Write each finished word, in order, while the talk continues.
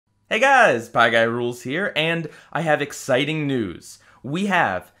Hey guys, PIEGUYRULZ here, and I have exciting news. We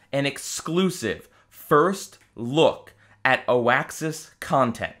have an exclusive first look at Oaxis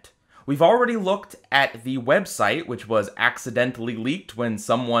content. We've already looked at the website, which was accidentally leaked when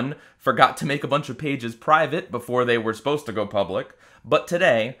someone forgot to make a bunch of pages private before they were supposed to go public. But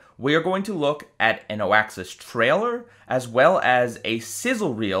today, we are going to look at an Oaxis trailer, as well as a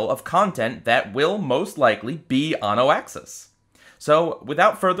sizzle reel of content that will most likely be on Oaxis. So,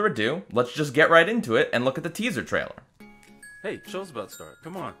 without further ado, let's just get right into it and look at the teaser trailer. Hey, show's about to start.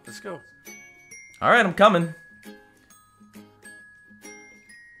 Come on, let's go. Alright, I'm coming.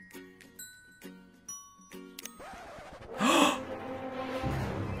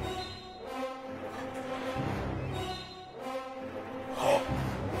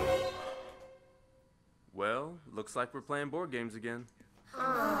 Well, looks like we're playing board games again.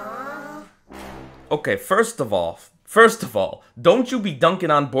 Okay, first of all, don't you be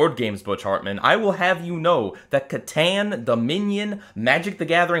dunking on board games, Butch Hartman. I will have you know that Catan, Dominion, Magic the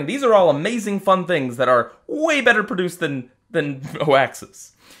Gathering, these are all amazing fun things that are way better produced than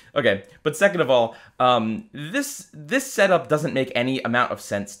Oaxis. Okay, but second of all, this setup doesn't make any amount of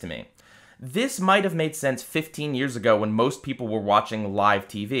sense to me. This might have made sense 15 years ago when most people were watching live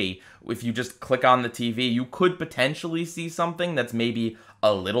TV. If you just click on the TV, you could potentially see something that's maybe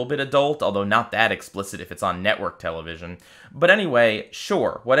a little bit adult, although not that explicit if it's on network television. But anyway,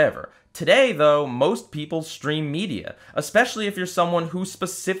 sure, whatever. Today, though, most people stream media, especially if you're someone who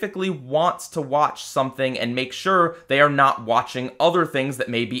specifically wants to watch something and make sure they are not watching other things that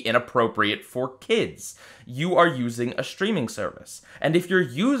may be inappropriate for kids. You are using a streaming service. And if you're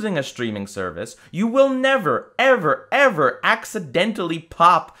using a streaming service, you will never, ever, ever accidentally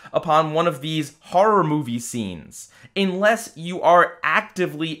pop upon one of these horror movie scenes, unless you are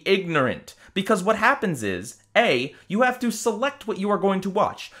actively ignorant. Because what happens is, A, you have to select what you are going to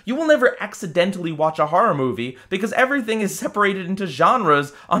watch. You will never accidentally watch a horror movie because everything is separated into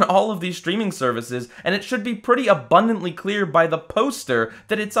genres on all of these streaming services, and it should be pretty abundantly clear by the poster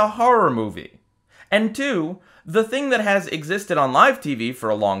that it's a horror movie. And two, the thing that has existed on live TV for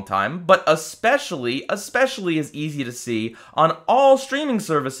a long time, but especially is easy to see on all streaming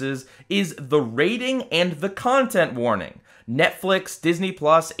services, is the rating and the content warning. Netflix, Disney+,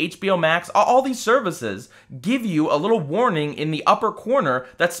 HBO Max, all these services give you a little warning in the upper corner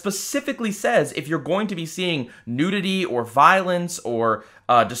that specifically says if you're going to be seeing nudity or violence or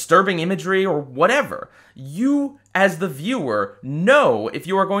disturbing imagery or whatever. You, as the viewer, know if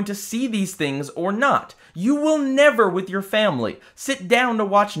you are going to see these things or not. You will never, with your family, sit down to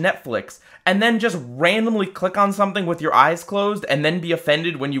watch Netflix and then just randomly click on something with your eyes closed and then be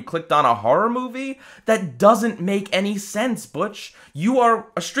offended when you clicked on a horror movie? That doesn't make any sense, Butch. You are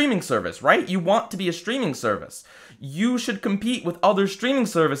a streaming service, right? You want to be a streaming service. You should compete with other streaming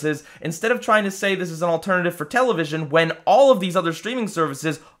services instead of trying to say this is an alternative for television when all of these other streaming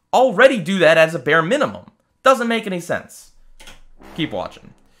services already do that as a bare minimum. Doesn't make any sense. Keep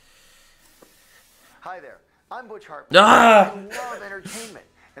watching. Hi there, I'm Butch Hartman. Ah! I love entertainment,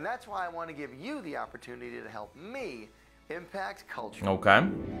 and that's why I want to give you the opportunity to help me impact culture. Okay.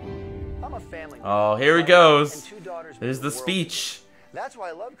 I'm a family man. Oh, here he goes. And 2 daughters. There's the speech. That's why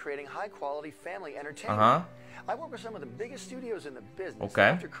I love creating high-quality family entertainment. Uh-huh. I work with some of the biggest studios in the business. Okay.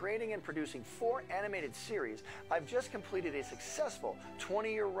 After creating and producing 4 animated series, I've just completed a successful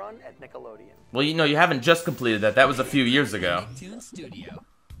 20-year run at Nickelodeon. Well, you know, you haven't just completed that. That was a few years ago. Studio.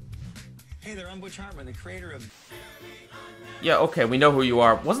 Hey there, I'm Butch Hartman, the creator of... Yeah, okay, we know who you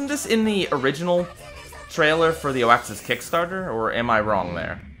are. Wasn't this in the original trailer for the Oaxis Kickstarter, or am I wrong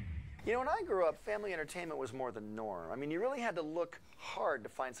there? You know, when I grew up, family entertainment was more the norm. I mean, you really had to look hard to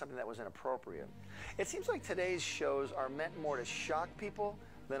find something that was inappropriate. It seems like today's shows are meant more to shock people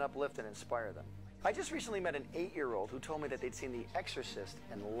than uplift and inspire them. I just recently met an 8-year-old who told me that they'd seen The Exorcist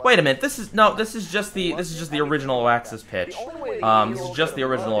and loved Wait a minute, this is just the original Oaxis pitch. This is just the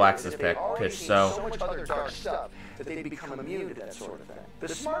original Oaxis pitch, so... so much other dark stuff that they'd become immune to that sort of thing. The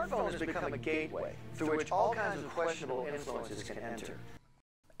smartphone has become a gateway through which all kinds of questionable influences can enter.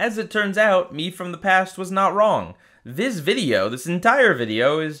 As it turns out, me from the past was not wrong. This entire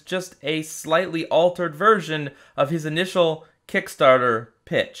video, is just a slightly altered version of his initial Kickstarter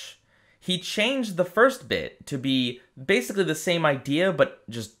pitch. He changed the first bit to be basically the same idea, but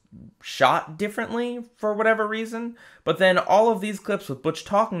just shot differently for whatever reason. But then all of these clips with Butch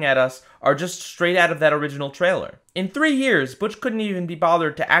talking at us are just straight out of that original trailer. In 3 years, Butch couldn't even be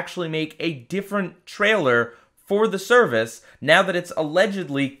bothered to actually make a different trailer for the service now that it's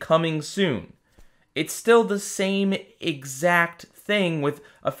allegedly coming soon. It's still the same exact thing with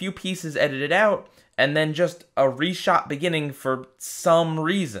a few pieces edited out and then just a reshot beginning for some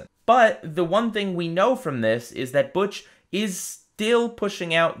reason. But the one thing we know from this is that Butch is still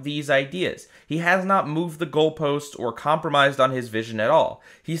pushing out these ideas. He has not moved the goalposts or compromised on his vision at all.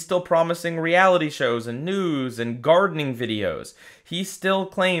 He's still promising reality shows and news and gardening videos. He still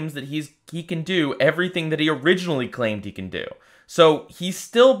claims that he can do everything that he originally claimed he can do. So he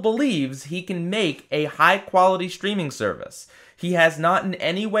still believes he can make a high-quality streaming service. He has not in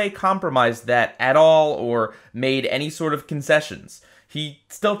any way compromised that at all or made any sort of concessions. He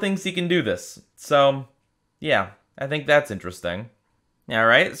still thinks he can do this. So, yeah, I think that's interesting.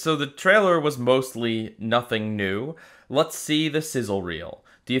 Alright, so the trailer was mostly nothing new. Let's see the sizzle reel.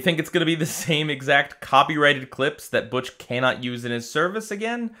 Do you think it's going to be the same exact copyrighted clips that Butch cannot use in his service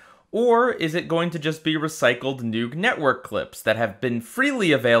again? Or is it going to just be recycled Noog Network clips that have been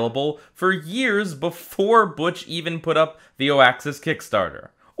freely available for years before Butch even put up the Oaxis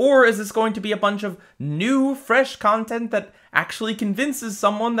Kickstarter? Or is this going to be a bunch of new, fresh content that actually convinces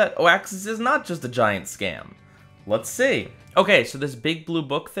someone that Oaxis is not just a giant scam? Let's see. Okay, so this big blue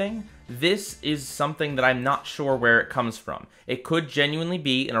book thing, this is something that I'm not sure where it comes from. It could genuinely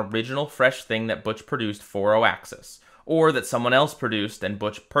be an original, fresh thing that Butch produced for Oaxis, or that someone else produced and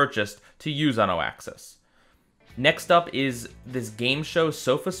Butch purchased to use on Oaxis. Next up is this game show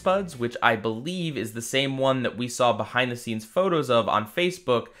Sofa Spuds, which I believe is the same one that we saw behind-the-scenes photos of on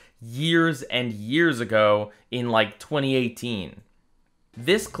Facebook years and years ago in like 2018.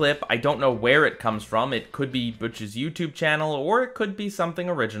 This clip, I don't know where it comes from. It could be Butch's YouTube channel, or it could be something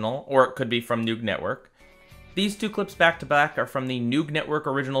original, or it could be from Noog Network. These two clips back-to-back are from the Noog Network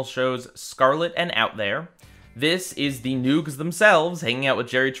original shows Scarlet and Out There. This is the Noogs themselves hanging out with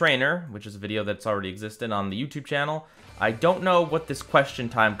Jerry Trainer, which is a video that's already existed on the YouTube channel. I don't know what this question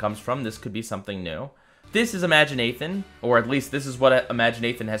time comes from. This could be something new. This is Imaginathan, or at least this is what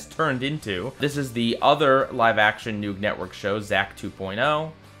Imaginathan has turned into. This is the other live-action Noog Network show, Zack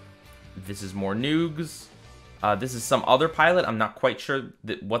 2.0. This is more Noogs. This is some other pilot. I'm not quite sure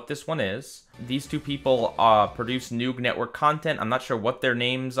what this one is. These two people produce Noog Network content. I'm not sure what their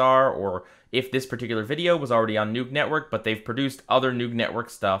names are or if this particular video was already on Noog Network, but they've produced other Noog Network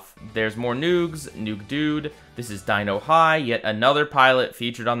stuff. There's more Noogs, Noog Dude. This is Dino High, yet another pilot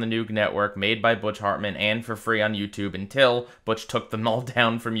featured on the Noog Network, made by Butch Hartman and for free on YouTube until Butch took them all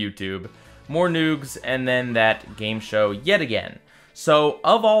down from YouTube. More Noogs, and then that game show yet again. So,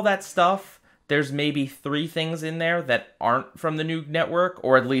 of all that stuff, there's maybe 3 things in there that aren't from the Noog Network,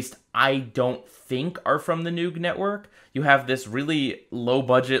 or at least I don't think are from the Noog Network. You have this really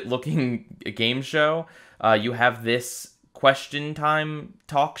low-budget looking game show. You have this question time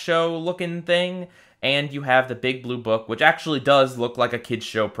talk show looking thing. And you have the Big Blue Book, which actually does look like a kid's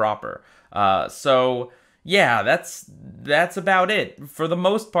show proper. So, yeah, that's about it. For the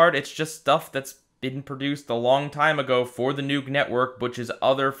most part, it's just stuff that's been produced a long time ago for the Noog Network, which is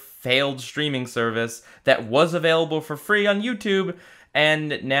other failed streaming service that was available for free on YouTube,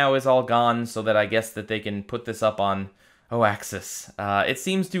 and now is all gone, so that I guess that they can put this up on Oaxis. It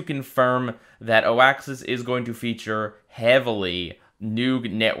seems to confirm that Oaxis is going to feature heavily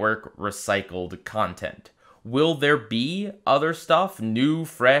Noog Network recycled content. Will there be other stuff, new,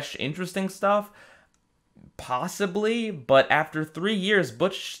 fresh, interesting stuff? Possibly, but after 3 years,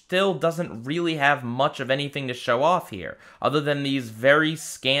 Butch still doesn't really have much of anything to show off here, other than these very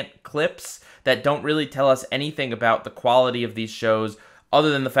scant clips that don't really tell us anything about the quality of these shows, other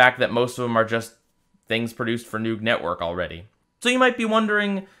than the fact that most of them are just things produced for Noog Network already. So you might be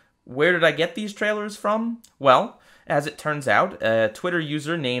wondering, where did I get these trailers from? Well, as it turns out, a Twitter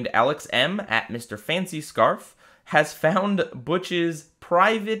user named Alex M. at Mr. Fancy Scarf has found Butch's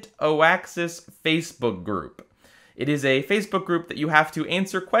private Oaxis Facebook group. It is a Facebook group that you have to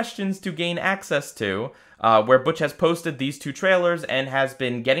answer questions to gain access to, where Butch has posted these 2 trailers and has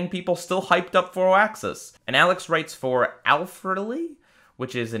been getting people still hyped up for Oaxis. And Alex writes for Alfredly,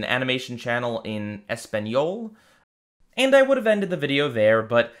 which is an animation channel in Espanol. And I would have ended the video there,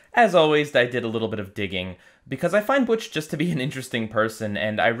 but as always, I did a little bit of digging, because I find Butch just to be an interesting person,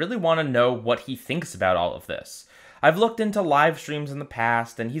 and I really want to know what he thinks about all of this. I've looked into live streams in the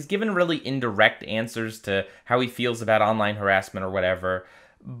past, and he's given really indirect answers to how he feels about online harassment or whatever,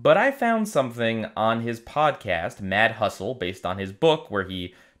 but I found something on his podcast, Mad Hustle, based on his book, where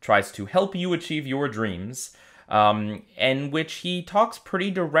he tries to help you achieve your dreams, in which he talks pretty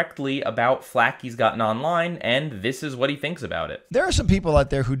directly about flack he's gotten online, and this is what he thinks about it. There are some people out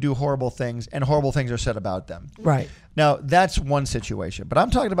there who do horrible things, and horrible things are said about them. Right. Now, that's one situation. But I'm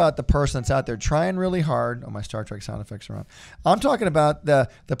talking about the person that's out there trying really hard. Oh, my Star Trek sound effects are on. I'm talking about the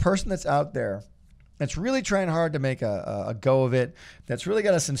person that's out there that's really trying hard to make a go of it, that's really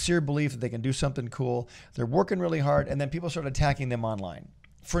got a sincere belief that they can do something cool. They're working really hard, and then people start attacking them online.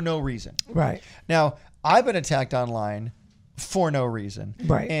 for no reason. Right. Now, I've been attacked online for no reason.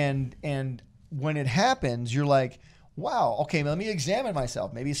 Right. And when it happens, you're like, wow, okay, let me examine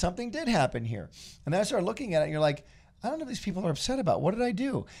myself. Maybe something did happen here. And then I start looking at it and you're like, I don't know what these people are upset about. What did I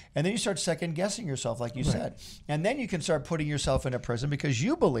do? And then you start second guessing yourself, like you said. And then you can start putting yourself in a prison because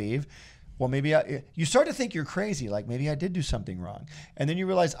you believe, well, maybe you start to think you're crazy. Like maybe I did do something wrong. And then you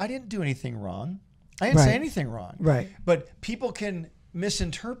realize I didn't do anything wrong. I didn't say anything wrong. Right. But people can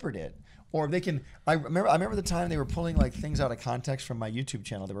misinterpret it. Or they can. I remember the time they were pulling like things out of context from my YouTube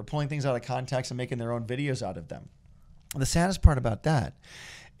channel. They were pulling things out of context and making their own videos out of them. And the saddest part about that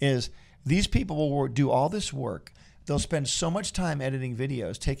is these people will do all this work. They'll spend so much time editing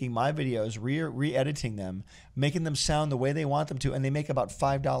videos, taking my videos, re-editing them, making them sound the way they want them to, and they make about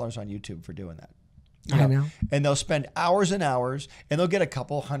 $5 on YouTube for doing that. I know. And they'll spend hours and hours, and they'll get a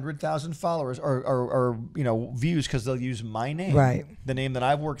couple 100,000 followers or views because they'll use my name, the name that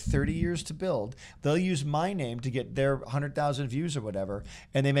I've worked 30 years to build. They'll use my name to get their 100,000 views or whatever,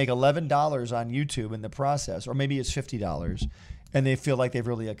 and they make $11 on YouTube in the process, or maybe it's $50, and they feel like they've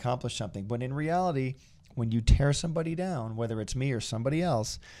really accomplished something. But in reality, when you tear somebody down, whether it's me or somebody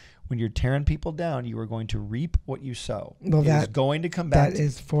else, when you're tearing people down, you are going to reap what you sow. Well, it's going to come back. That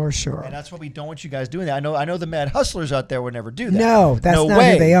is for sure. And that's what we don't want you guys doing. That. I know the mad hustlers out there would never do that. No, that's not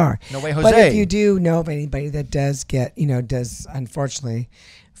who they are. No way, Jose. But if you do know of anybody that does get, does unfortunately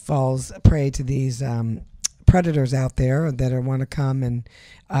falls prey to these predators out there that want to come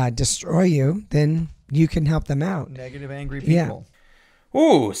and destroy you, then you can help them out. Negative, angry people. Yeah.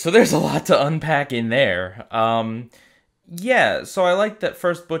 Ooh, so there's a lot to unpack in there. Yeah, so I like that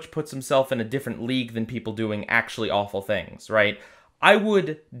first Butch puts himself in a different league than people doing actually awful things, right? I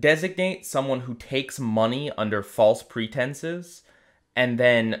would designate someone who takes money under false pretenses and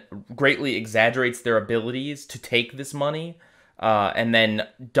then greatly exaggerates their abilities to take this money, and then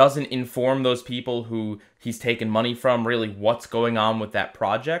doesn't inform those people who he's taken money from really what's going on with that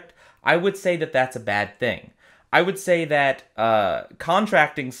project. I would say that that's a bad thing. I would say that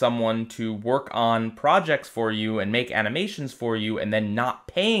contracting someone to work on projects for you and make animations for you and then not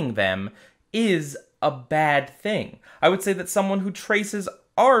paying them is a bad thing. I would say that someone who traces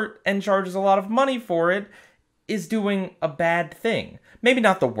art and charges a lot of money for it is doing a bad thing. Maybe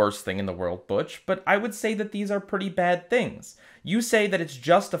not the worst thing in the world, Butch, but I would say that these are pretty bad things. You say that it's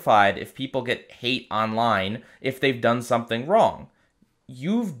justified if people get hate online if they've done something wrong.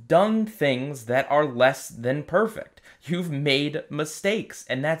 You've done things that are less than perfect. You've made mistakes,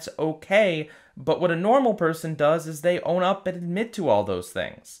 and that's okay, but what a normal person does is they own up and admit to all those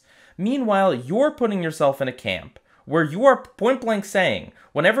things. Meanwhile, you're putting yourself in a camp where you are point-blank saying,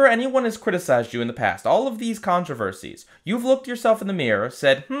 whenever anyone has criticized you in the past, all of these controversies, you've looked yourself in the mirror,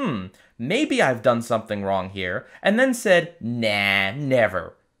 said, maybe I've done something wrong here, and then said, nah,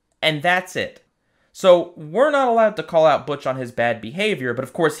 never. And that's it. So we're not allowed to call out Butch on his bad behavior, but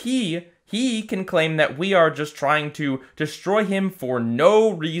of course he can claim that we are just trying to destroy him for no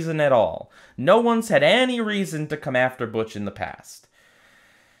reason at all. No one's had any reason to come after Butch in the past.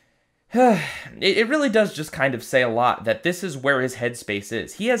 It really does just kind of say a lot that this is where his headspace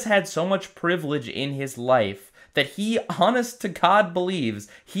is. He has had so much privilege in his life that he, honest to God, believes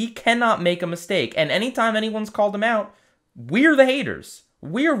he cannot make a mistake. And anytime anyone's called him out, we're the haters.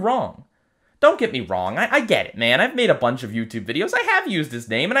 We're wrong. Don't get me wrong, I get it, man. I've made a bunch of YouTube videos. I have used his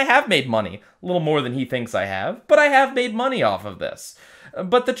name, and I have made money. A little more than he thinks I have, but I have made money off of this.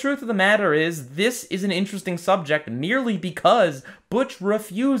 But the truth of the matter is, this is an interesting subject merely because Butch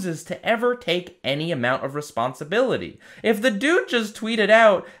refuses to ever take any amount of responsibility. If the dude just tweeted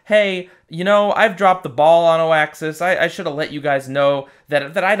out, hey, I've dropped the ball on Oaxis, I should have let you guys know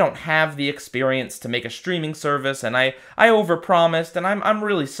that I don't have the experience to make a streaming service, and I overpromised, and I'm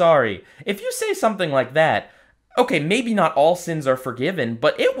really sorry. If you say something like that, okay, maybe not all sins are forgiven,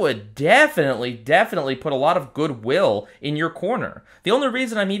 but it would definitely put a lot of goodwill in your corner. The only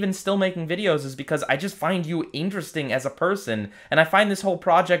reason I'm even still making videos is because I just find you interesting as a person, and I find this whole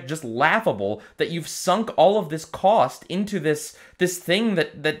project just laughable that you've sunk all of this cost into this thing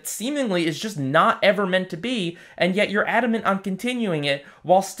that seemingly is just not ever meant to be, and yet you're adamant on continuing it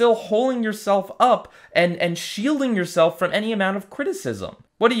while still holding yourself up and shielding yourself from any amount of criticism.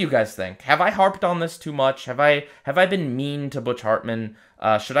 What do you guys think? Have I harped on this too much? Have I been mean to Butch Hartman?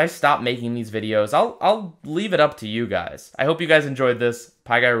 Should I stop making these videos? I'll leave it up to you guys. I hope you guys enjoyed this.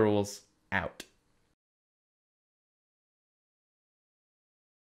 PIEGUYRULZ out.